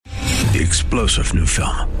The explosive new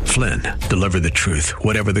film, Flynn, deliver the truth,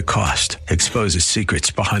 whatever the cost, exposes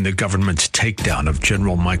secrets behind the government's takedown of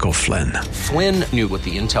General Michael Flynn. Flynn knew what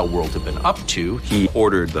the intel world had been up to. He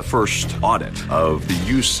ordered the first audit of the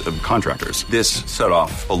use of contractors. This set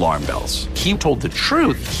off alarm bells. He told the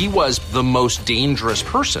truth. He was the most dangerous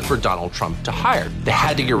person for Donald Trump to hire. They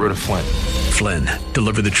had to get rid of Flynn. Flynn,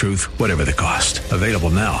 deliver the truth, whatever the cost. Available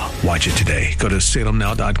now. Watch it today. Go to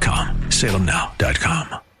salemnow.com.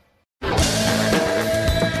 salemnow.com.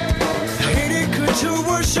 To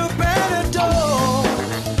worship and adore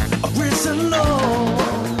a risen Lord.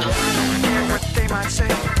 Hear what they might say,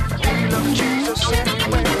 we love Jesus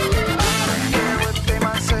anyway. Hear what they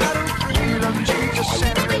might say, we love Jesus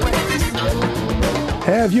anyway.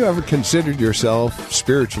 Have you ever considered yourself,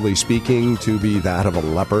 spiritually speaking, to be that of a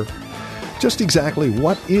leper? Just exactly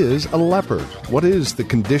what is a leper? What is the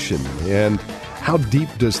condition? And how deep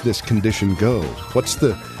does this condition go? What's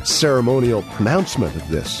the ceremonial pronouncement of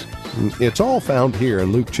this? It's all found here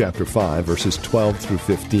in Luke chapter 5, verses 12 through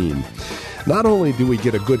 15. Not only do we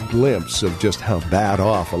get a good glimpse of just how bad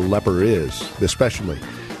off a leper is, especially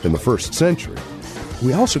in the first century,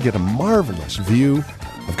 we also get a marvelous view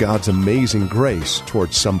of God's amazing grace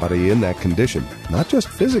towards somebody in that condition, not just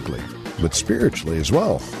physically, but spiritually as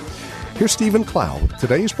well. Here's Stephen Clow with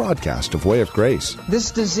today's broadcast of Way of Grace.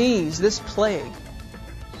 This disease, this plague,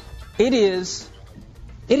 it is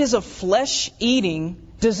a flesh-eating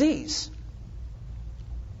disease,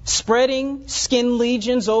 spreading skin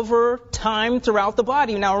lesions over time throughout the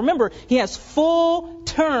body. Now remember, he has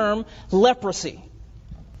full-term leprosy.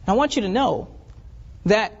 I want you to know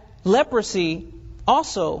that leprosy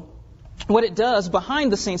also, what it does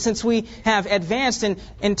behind the scenes, since we have advanced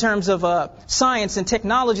in terms of science and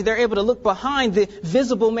technology, they're able to look behind the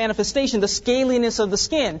visible manifestation, the scaliness of the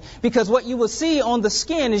skin. Because what you will see on the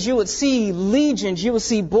skin is you would see lesions, you will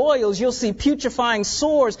see boils, you'll see putrefying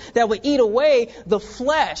sores that would eat away the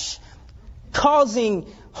flesh, causing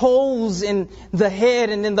holes in the head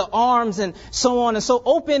and in the arms and so on and so,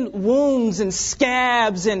 open wounds and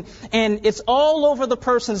scabs, and it's all over the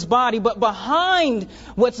person's body. But behind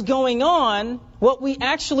what's going on, what we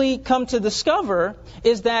actually come to discover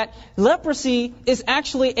is that leprosy is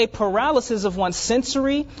actually a paralysis of one's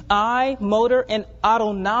sensory, eye, motor, and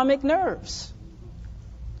autonomic nerves.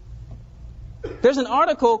 There's an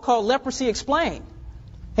article called Leprosy Explained,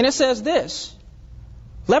 and it says this: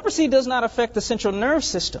 leprosy does not affect the central nervous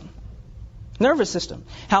system.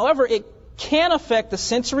 However, it can affect the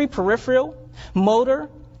sensory, peripheral, motor,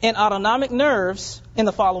 and autonomic nerves in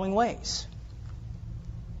the following ways.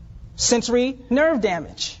 Sensory nerve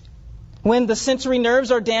damage. When the sensory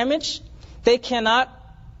nerves are damaged, they cannot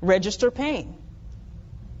register pain.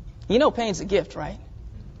 You know pain's a gift, right?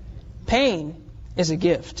 Pain is a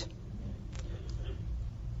gift.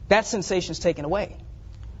 That sensation's taken away.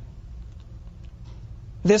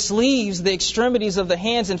 This leaves the extremities of the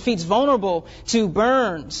hands and feet vulnerable to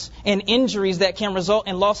burns and injuries that can result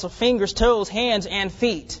in loss of fingers, toes, hands, and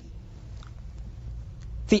feet.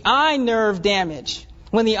 The eye nerve damage.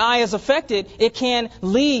 When the eye is affected, it can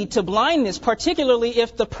lead to blindness, particularly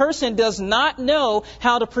if the person does not know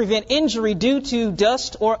how to prevent injury due to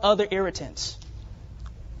dust or other irritants.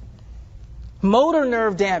 Motor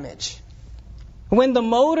nerve damage. When the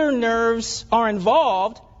motor nerves are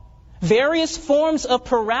involved, various forms of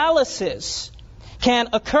paralysis can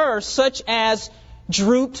occur, such as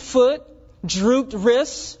drooped foot, drooped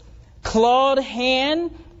wrists, clawed hand,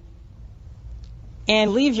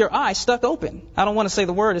 and leave your eye stuck open. I don't want to say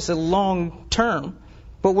the word, it's a long term,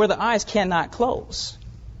 but where the eyes cannot close.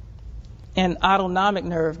 And autonomic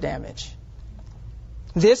nerve damage.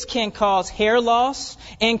 This can cause hair loss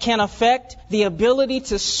and can affect the ability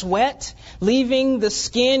to sweat, leaving the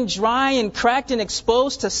skin dry and cracked and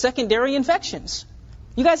exposed to secondary infections.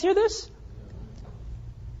 You guys hear this?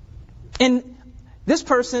 And this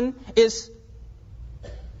person is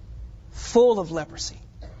full of leprosy.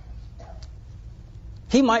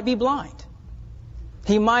 He might be blind.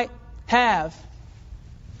 He might have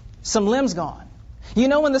some limbs gone. You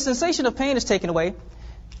know, when the sensation of pain is taken away,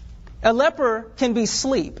 a leper can be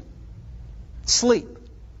asleep,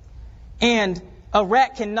 and a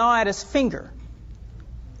rat can gnaw at his finger,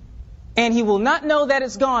 and he will not know that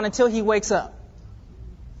it's gone until he wakes up.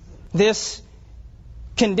 This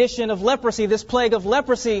condition of leprosy, this plague of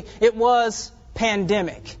leprosy, it was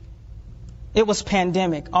pandemic. It was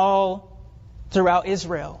pandemic all throughout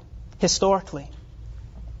Israel, historically.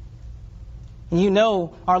 And you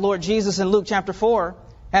know our Lord Jesus in Luke chapter 4,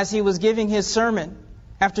 as he was giving his sermon,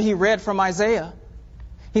 after he read from Isaiah,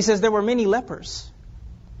 he says there were many lepers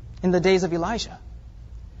in the days of Elijah,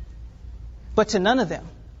 but to none of them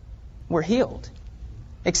were healed.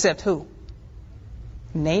 Except who?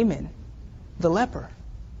 Naaman, the leper,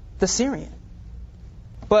 the Syrian.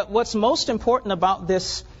 But what's most important about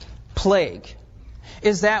this plague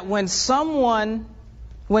is that when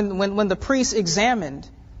the priest examined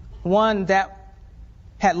one that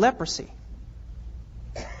had leprosy,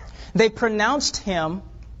 they pronounced him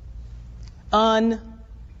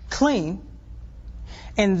unclean,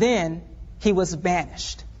 and then he was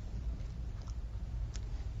banished.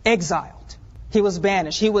 Exiled. He was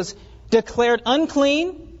banished. He was declared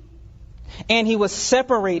unclean, and he was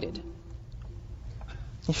separated.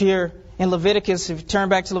 If you're in Leviticus, if you turn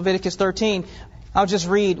back to Leviticus 13, I'll just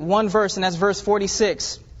read one verse, and that's verse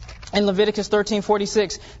 46. In Leviticus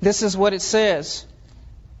 13:46, this is what it says.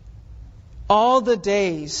 All the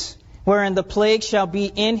days wherein the plague shall be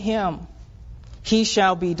in him, he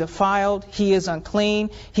shall be defiled, he is unclean,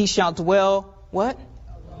 he shall dwell, what?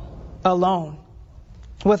 Alone.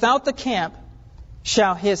 Without the camp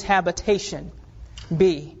shall his habitation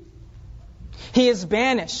be. He is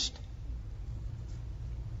banished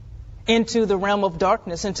into the realm of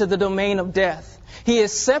darkness, into the domain of death. He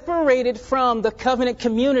is separated from the covenant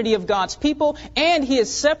community of God's people, and he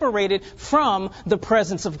is separated from the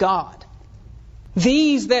presence of God.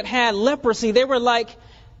 These that had leprosy, they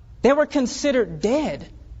were considered dead.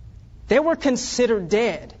 They were considered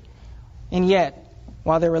dead. And yet,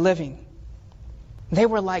 while they were living, they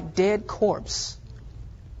were like dead corpse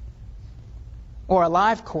or a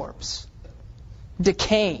live corpse,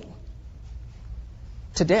 decaying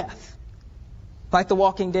to death. Like The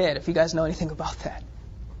Walking Dead, if you guys know anything about that.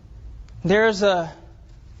 There's a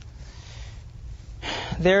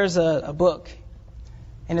book,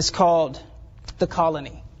 and it's called The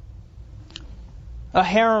Colony. A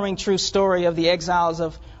harrowing true story of the exiles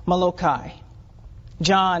of Molokai.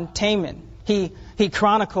 John Tayman, he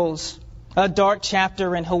chronicles a dark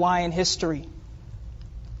chapter in Hawaiian history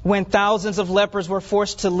when thousands of lepers were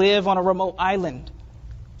forced to live on a remote island,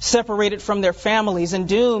 separated from their families and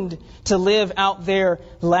doomed to live out their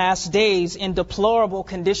last days in deplorable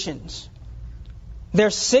conditions. Their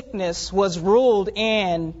sickness was ruled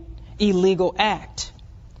an illegal act.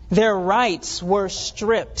 Their rights were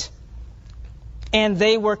stripped, and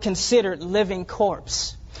they were considered living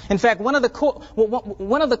corpse. In fact, one of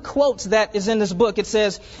the quotes that is in this book, it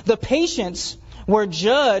says, the patients were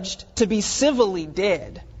judged to be civilly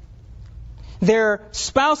dead. Their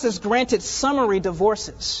spouses granted summary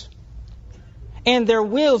divorces, and their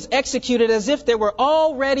wills executed as if they were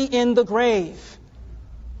already in the grave.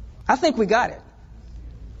 I think we got it.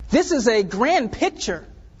 This is a grand picture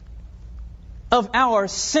of our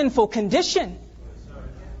sinful condition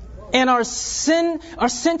and our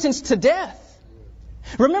sentence to death.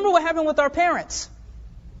 Remember what happened with our parents.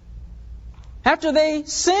 After they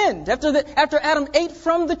sinned, after Adam ate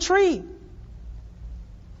from the tree,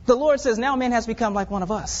 the Lord says, now man has become like one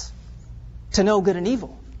of us, to know good and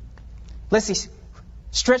evil. Lest he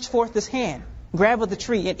stretch forth his hand, grab of the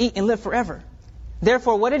tree, and eat and live forever.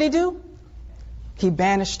 Therefore, what did he do? He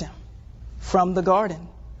banished them from the garden.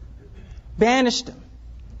 Banished them.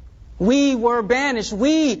 We were banished.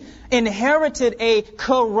 We inherited a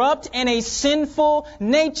corrupt and a sinful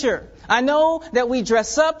nature. I know that we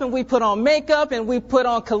dress up and we put on makeup and we put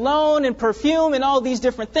on cologne and perfume and all these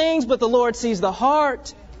different things, but the Lord sees the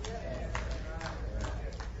heart.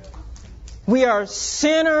 We are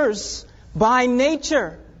sinners by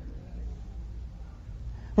nature.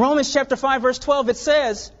 Romans chapter 5 verse 12, it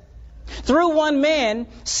says, through one man,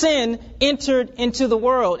 sin entered into the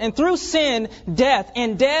world, and through sin, death,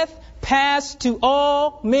 and death passed to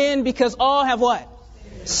all men because all have what?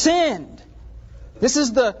 Sinned. This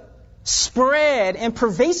is the spread and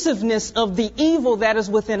pervasiveness of the evil that is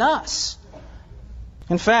within us.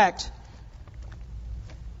 In fact,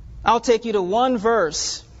 I'll take you to one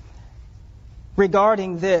verse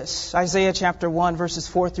regarding this. Isaiah chapter 1 verses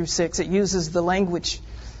 4 through 6. It uses the language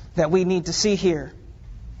that we need to see here.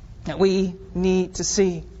 That we need to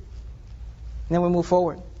see. And then we move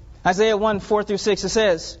forward. Isaiah 1, 4 through 6, it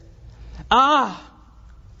says, ah,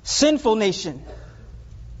 sinful nation,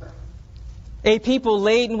 a people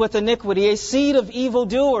laden with iniquity, a seed of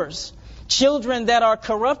evildoers, children that are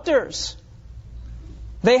corrupters.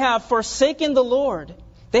 They have forsaken the Lord.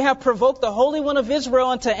 They have provoked the Holy One of Israel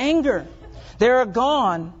unto anger. They are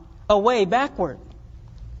gone away backward.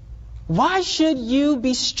 Why should you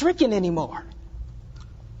be stricken anymore?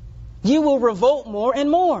 You will revolt more and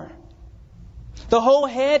more. The whole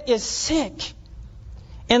head is sick,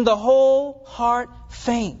 and the whole heart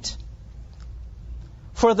faint.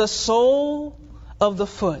 For the sole of the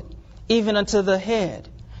foot, even unto the head,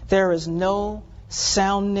 there is no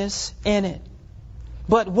soundness in it.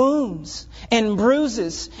 but wounds and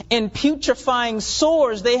bruises and putrefying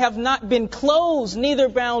sores. They have not been closed, neither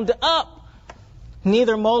bound up,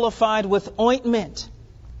 neither mollified with ointment.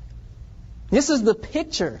 This is the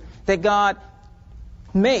picture that God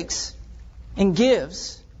makes and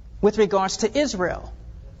gives with regards to Israel.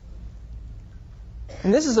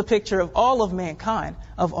 And this is a picture of all of mankind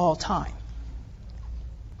of all time.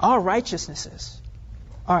 Our righteousnesses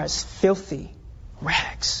are as filthy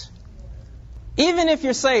rags. Even if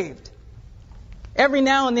you're saved, every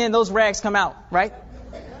now and then those rags come out, right?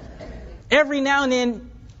 Every now and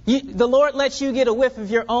then the Lord lets you get a whiff of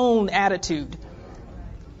your own attitude.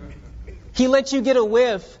 He lets you get a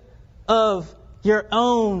whiff of your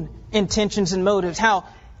own intentions and motives. How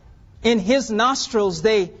in His nostrils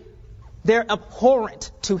they're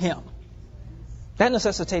abhorrent to Him. That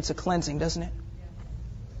necessitates a cleansing, doesn't it?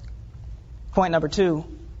 Point number 2,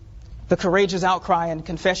 the courageous outcry and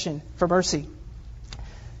confession for mercy.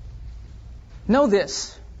 Know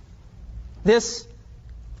this. This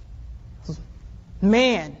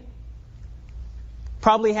man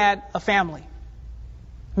probably had a family.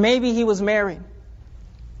 Maybe he was married.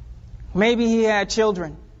 Maybe he had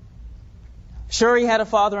children. Sure, he had a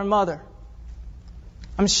father and mother.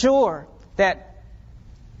 I'm sure that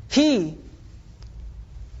he,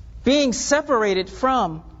 being separated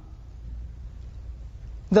from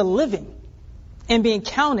the living and being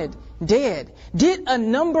counted dead, did a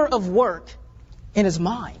number of work in his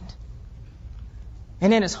mind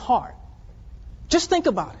and in his heart. Just think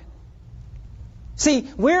about it. See,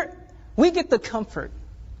 we get the comfort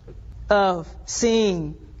of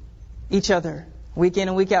seeing each other week in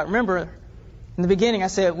and week out. Remember, in the beginning I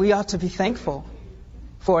said we ought to be thankful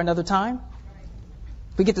for another time.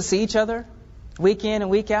 We get to see each other week in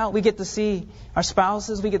and week out. We get to see our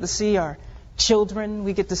spouses. We get to see our children.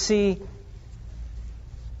 We get to see.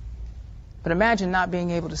 But imagine not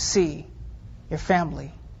being able to see your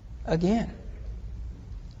family again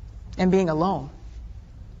and being alone.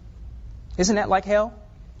 Isn't that like hell?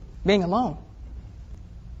 Being alone.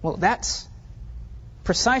 Well, that's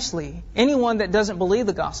precisely anyone that doesn't believe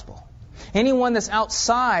the gospel, anyone that's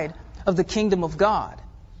outside of the kingdom of God,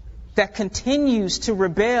 that continues to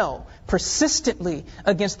rebel persistently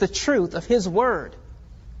against the truth of His word.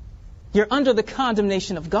 You're under the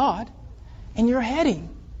condemnation of God, and you're heading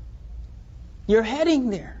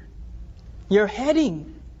there. You're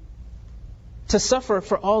heading to suffer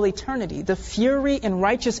for all eternity the fury and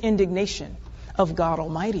righteous indignation of God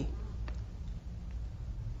Almighty.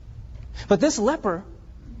 But this leper,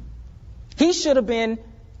 he should have been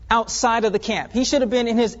outside of the camp. He should have been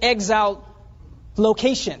in his exiled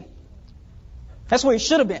location. That's where he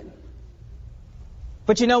should have been.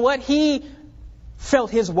 But you know what? He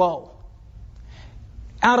felt his woe.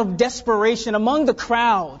 Out of desperation among the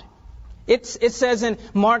crowd. It says in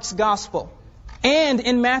Mark's gospel and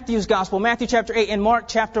in Matthew's gospel, Matthew chapter 8 and Mark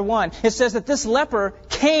chapter 1, it says that this leper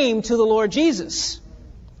came to the Lord Jesus.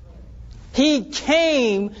 He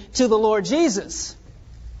came to the Lord Jesus.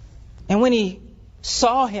 And when he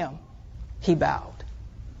saw Him, he bowed.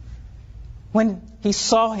 When he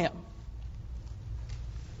saw Him,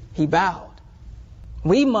 he bowed.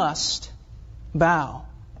 We must bow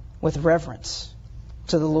with reverence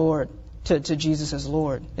to the Lord, to Jesus as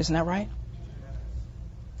Lord. Isn't that right?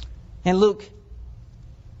 In Luke,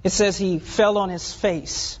 it says he fell on his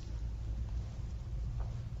face.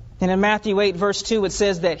 And in Matthew 8 verse 2, it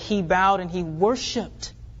says that he bowed and he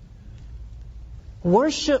worshiped.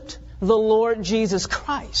 Worshiped the Lord Jesus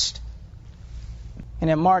Christ. And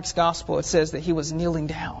in Mark's gospel, it says that he was kneeling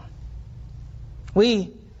down.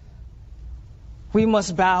 We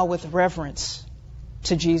must bow with reverence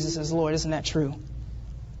to Jesus as Lord. Isn't that true?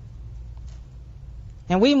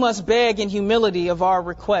 And we must beg in humility of our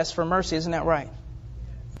request for mercy. Isn't that right?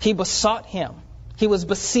 He besought Him. He was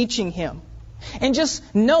beseeching Him. And just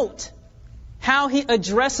note how he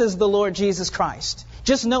addresses the Lord Jesus Christ.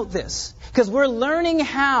 Just note this, because we're learning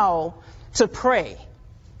how to pray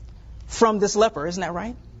from this leper. Isn't that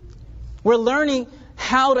right? We're learning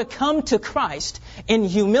how to come to Christ in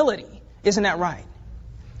humility. Isn't that right?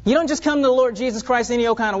 You don't just come to the Lord Jesus Christ any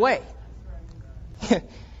old kind of way.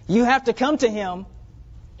 You have to come to Him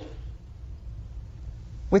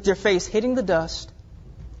with your face hitting the dust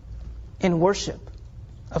in worship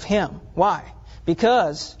of Him. Why?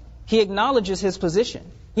 Because he acknowledges his position.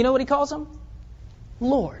 You know what he calls Him?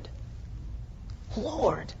 Lord.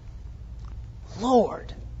 Lord.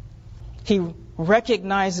 Lord. He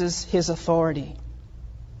recognizes his authority.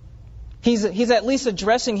 He's at least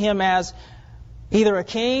addressing Him as either a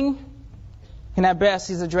king, and at best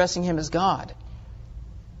he's addressing Him as God.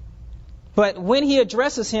 But when he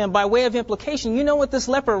addresses him by way of implication, you know what this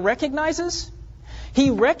leper recognizes? He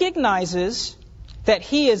recognizes that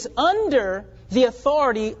he is under the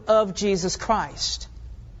authority of Jesus Christ.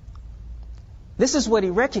 This is what he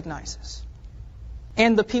recognizes.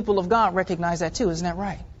 And the people of God recognize that too, isn't that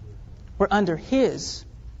right? We're under his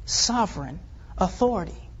sovereign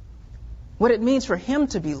authority. What it means for him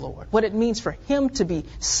to be Lord, what it means for him to be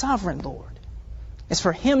sovereign Lord, is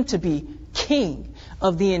for him to be king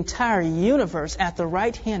of the entire universe at the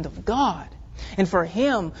right hand of God. And for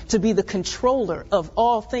him to be the controller of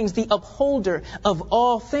all things, the upholder of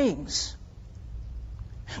all things,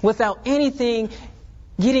 without anything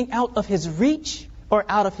getting out of his reach or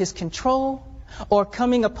out of his control or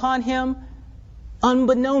coming upon him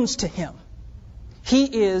unbeknownst to him. He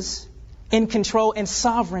is in control and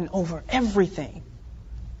sovereign over everything.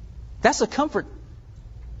 That's a comfort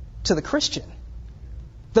to the Christian.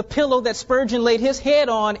 The pillow that Spurgeon laid his head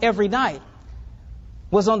on every night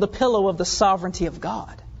was on the pillow of the sovereignty of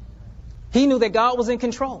God. He knew that God was in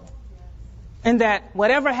control and that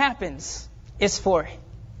whatever happens is for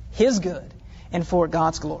his good and for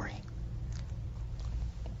God's glory.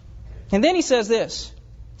 And then he says this.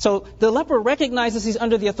 So the leper recognizes he's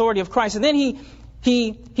under the authority of Christ. And then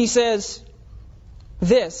he says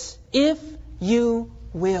this, if you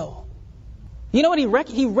will. You know what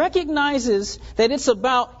he recognizes that it's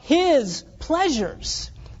about his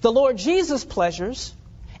pleasures, the Lord Jesus' pleasures,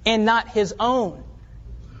 and not his own.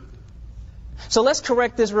 So let's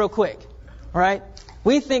correct this real quick. All right?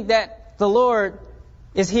 We think that the Lord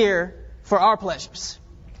is here for our pleasures.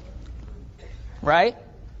 Right?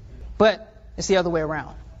 But it's the other way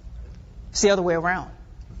around. It's the other way around.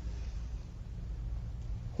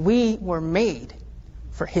 We were made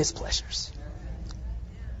for his pleasures.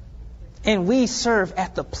 And we serve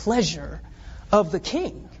at the pleasure of the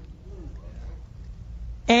King.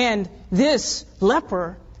 And this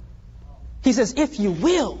leper, he says, if you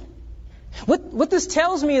will. What this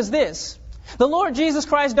tells me is this. The Lord Jesus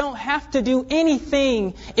Christ don't have to do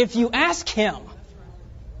anything if you ask him.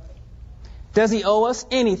 Does he owe us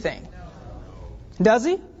anything? Does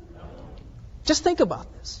he? Just think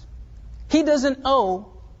about this. He doesn't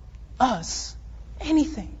owe us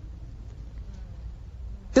anything.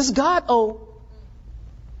 Does God owe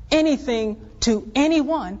anything to any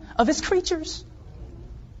one of his creatures?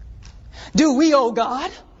 Do we owe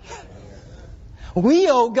God? We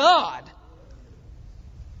owe God.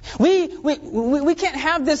 We can't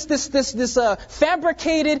have this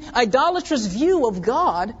fabricated, idolatrous view of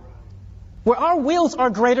God where our wills are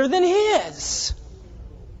greater than his.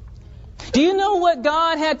 Do you know what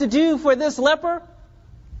God had to do for this leper?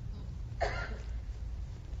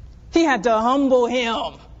 He had to humble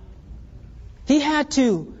him. He had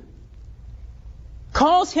to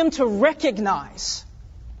cause him to recognize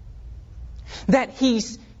that he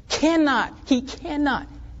cannot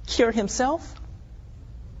cure himself.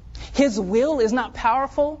 His will is not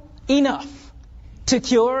powerful enough to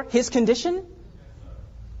cure his condition.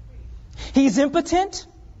 He's impotent,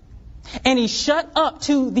 and he's shut up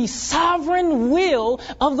to the sovereign will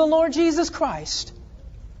of the Lord Jesus Christ.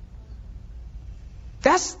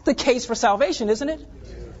 That's the case for salvation, isn't it?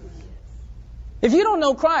 If you don't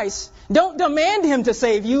know Christ, don't demand him to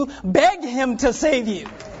save you, beg him to save you.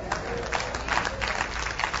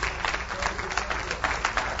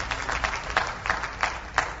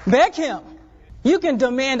 Beg him. You can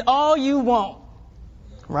demand all you want,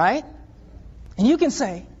 right? And you can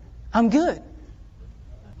say, I'm good.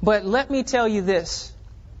 But let me tell you this.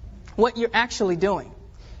 What you're actually doing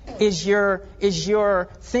is you're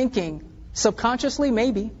thinking subconsciously,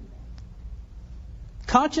 maybe.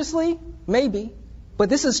 Consciously, maybe. But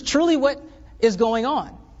this is truly what is going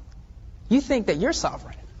on. You think that you're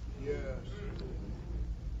sovereign. Yes.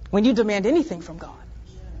 When you demand anything from God.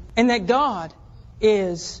 And that God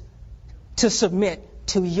is to submit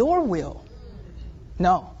to your will.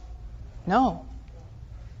 No.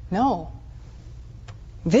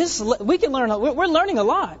 We can learn. We're learning a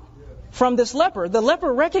lot from this leper. The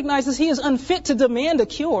leper recognizes he is unfit to demand a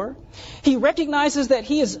cure. He recognizes that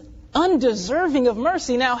he is undeserving of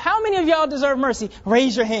mercy. Now, how many of y'all deserve mercy?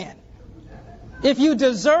 Raise your hand. If you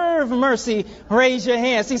deserve mercy, raise your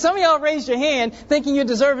hand. See, some of y'all raised your hand thinking you're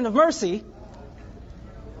deserving of mercy.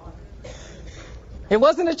 It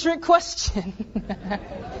wasn't a trick question.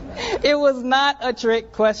 It was not a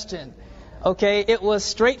trick question. Okay, it was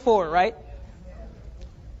straightforward, right?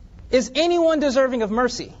 Is anyone deserving of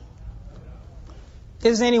mercy?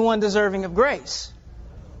 Is anyone deserving of grace?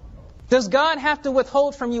 Does God have to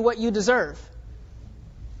withhold from you what you deserve?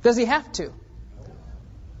 Does he have to?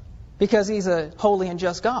 Because he's a holy and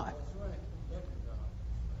just God.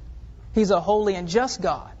 He's a holy and just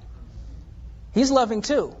God. He's loving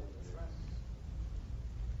too.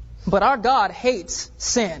 But our God hates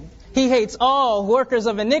sin. He hates all workers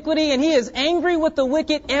of iniquity, and He is angry with the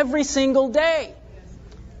wicked every single day.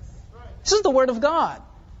 This is the Word of God,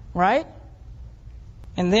 right?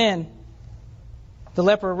 And then the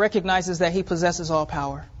leper recognizes that he possesses all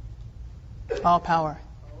power. All power.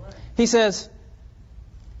 He says,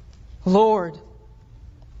 Lord,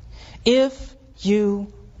 if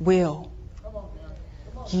you will,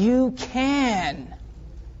 you can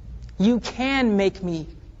make me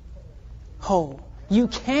whole. You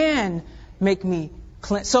can make me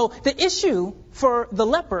clean. So the issue for the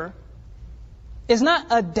leper is not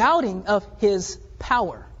a doubting of his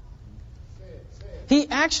power. He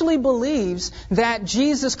actually believes that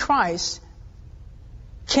Jesus Christ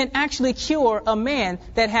can actually cure a man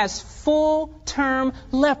that has full-term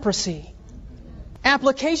leprosy.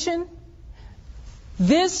 Application: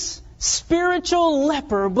 this spiritual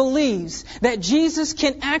leper believes that Jesus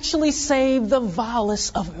can actually save the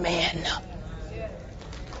vilest of men.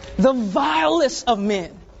 The vilest of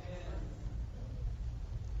men.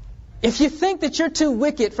 If you think that you're too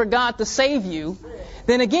wicked for God to save you,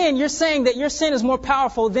 then again, you're saying that your sin is more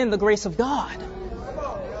powerful than the grace of God.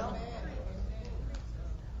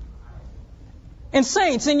 And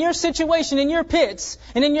saints, in your situation, in your pits,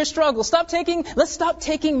 and in your struggle, let's stop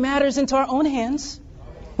taking matters into our own hands.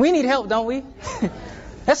 We need help, don't we?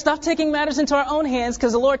 Let's stop taking matters into our own hands,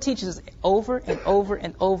 because the Lord teaches us over and over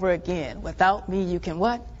and over again. Without me, you can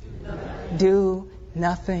what? Do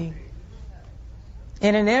nothing.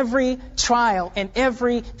 And in every trial and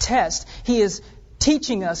every test, He is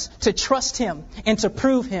teaching us to trust Him and to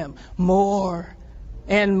prove Him more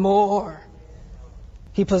and more.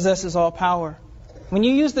 He possesses all power. When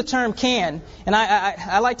you use the term can, and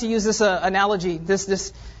I like to use this analogy,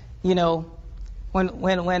 this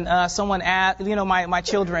when someone asks, my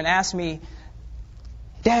children ask me,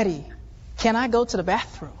 Daddy, can I go to the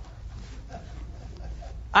bathroom?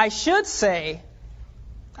 I should say,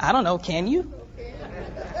 I don't know, can you?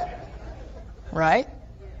 Right?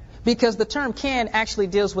 Because the term can actually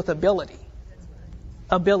deals with ability.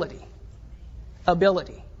 Ability.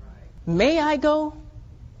 May I go?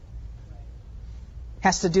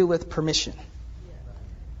 Has to do with permission.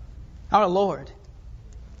 Our Lord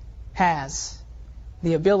has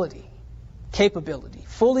the ability, capability,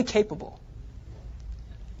 fully capable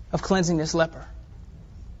of cleansing this leper.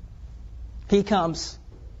 He comes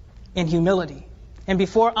in humility. And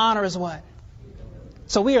before honor is what?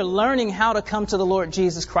 So we are learning how to come to the Lord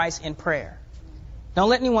Jesus Christ in prayer. Don't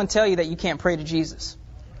let anyone tell you that you can't pray to Jesus.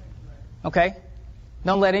 Okay?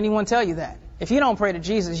 Don't let anyone tell you that. If you don't pray to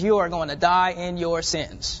Jesus, you are going to die in your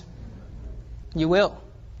sins. You will.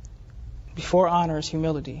 Before honor is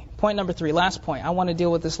humility. Point number 3, last point. I want to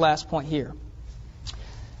deal with this last point here.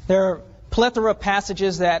 There are plethora of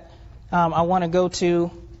passages that I want to go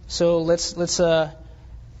to. So let's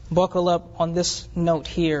buckle up on this note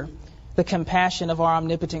here. The compassion of our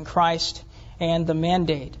omnipotent Christ and the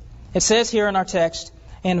mandate. It says here in our text,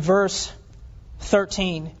 in verse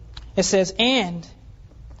 13, it says, and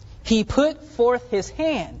He put forth His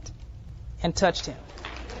hand and touched him.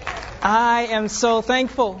 I am so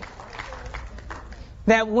thankful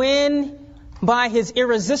that when by His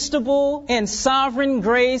irresistible and sovereign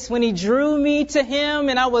grace, when He drew me to Him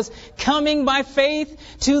and I was coming by faith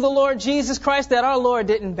to the Lord Jesus Christ, that our Lord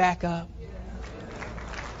didn't back up.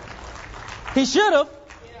 He should have,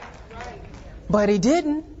 but He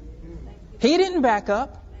didn't. He didn't back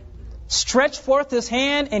up. Stretched forth His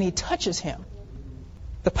hand and He touches him.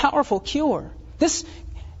 The powerful cure.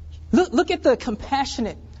 Look at the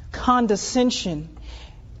compassionate condescension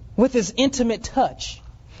with His intimate touch.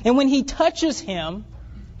 And when He touches him,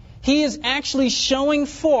 He is actually showing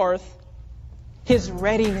forth His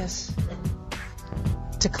readiness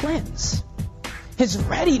to cleanse. His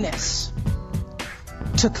readiness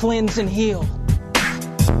to cleanse and heal.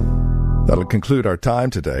 That'll conclude our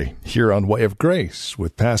time today here on Way of Grace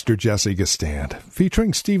with Pastor Jesse Gistand,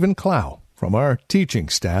 featuring Stephen Clow from our teaching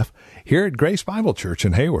staff here at Grace Bible Church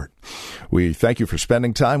in Hayward. We thank you for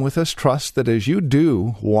spending time with us. Trust that as you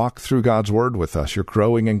do walk through God's Word with us, you're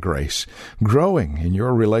growing in grace, growing in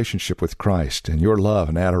your relationship with Christ and your love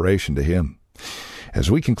and adoration to Him. As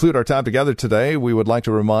we conclude our time together today, we would like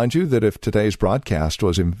to remind you that if today's broadcast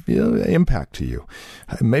was impact to you,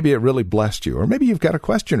 maybe it really blessed you, or maybe you've got a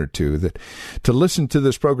question or two that to listen to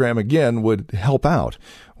this program again would help out.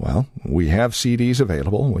 Well, we have CDs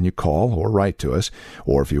available when you call or write to us,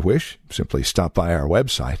 or if you wish, simply stop by our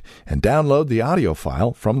website and download the audio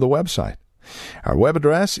file from the website. Our web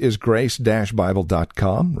address is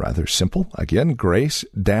grace-bible.com. Rather simple. Again,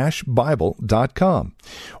 grace-bible.com.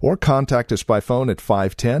 Or contact us by phone at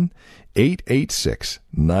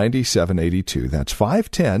 510-886-9782. That's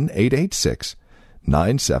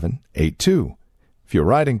 510-886-9782. If you're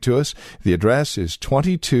writing to us, the address is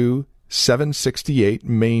 22768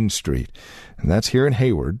 Main Street. And that's here in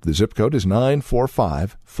Hayward. The zip code is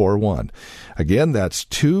 94541. Again, that's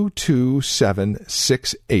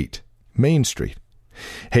 22768 Main Street.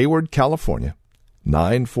 Hayward, California,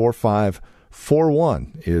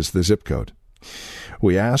 94541 is the zip code.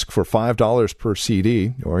 We ask for $5 per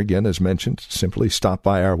CD, or again, as mentioned, simply stop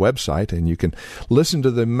by our website and you can listen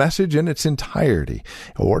to the message in its entirety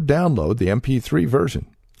or download the MP3 version,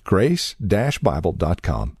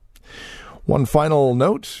 grace-bible.com. One final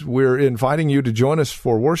note, we're inviting you to join us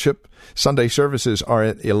for worship. Sunday services are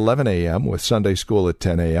at 11 a.m. with Sunday school at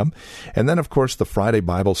 10 a.m. And then, of course, the Friday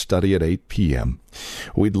Bible study at 8 p.m.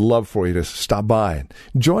 We'd love for you to stop by and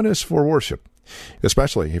join us for worship,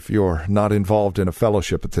 especially if you're not involved in a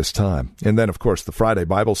fellowship at this time. And then, of course, the Friday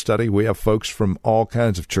Bible study, we have folks from all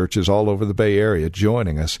kinds of churches all over the Bay Area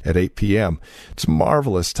joining us at 8 p.m. It's a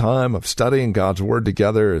marvelous time of studying God's Word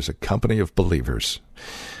together as a company of believers.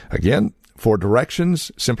 Again, for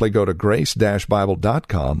directions, simply go to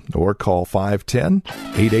grace-bible.com or call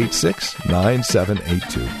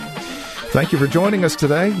 510-886-9782. Thank you for joining us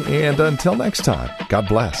today, and until next time, God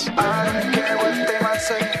bless. I don't care what they might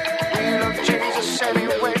say, we love Jesus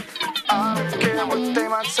anyway. I don't care what they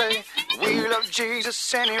might say, we love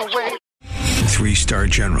Jesus anyway. 3-star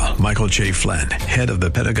General Michael J. Flynn, head of the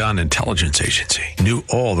Pentagon Intelligence Agency, knew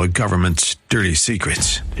all the government's dirty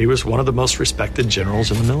secrets. He was one of the most respected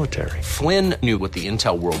generals in the military. Flynn knew what the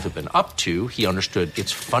intel world had been up to. He understood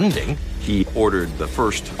its funding. He ordered the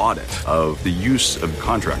first audit of the use of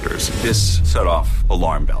contractors. This set off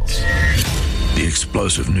alarm bells. The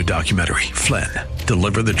explosive new documentary, Flynn,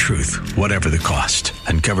 Deliver the Truth, Whatever the Cost,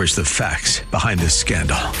 uncovers the facts behind this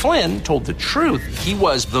scandal. Flynn told the truth. He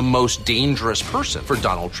was the most dangerous person for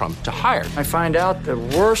Donald Trump to hire. I find out the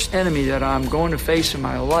worst enemy that I'm going to face in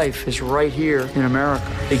my life is right here in America.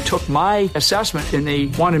 They took my assessment and they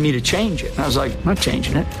wanted me to change it. And I was like, I'm not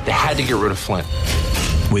changing it. They had to get rid of Flynn.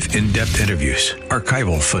 With in-depth interviews,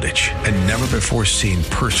 archival footage, and never-before-seen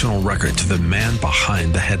personal records of the man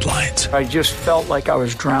behind the headlines. I just felt like I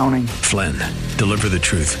was drowning. Flynn, Deliver the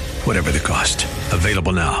Truth, Whatever the Cost.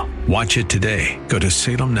 Available now. Watch it today. Go to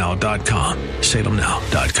salemnow.com.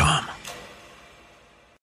 salemnow.com.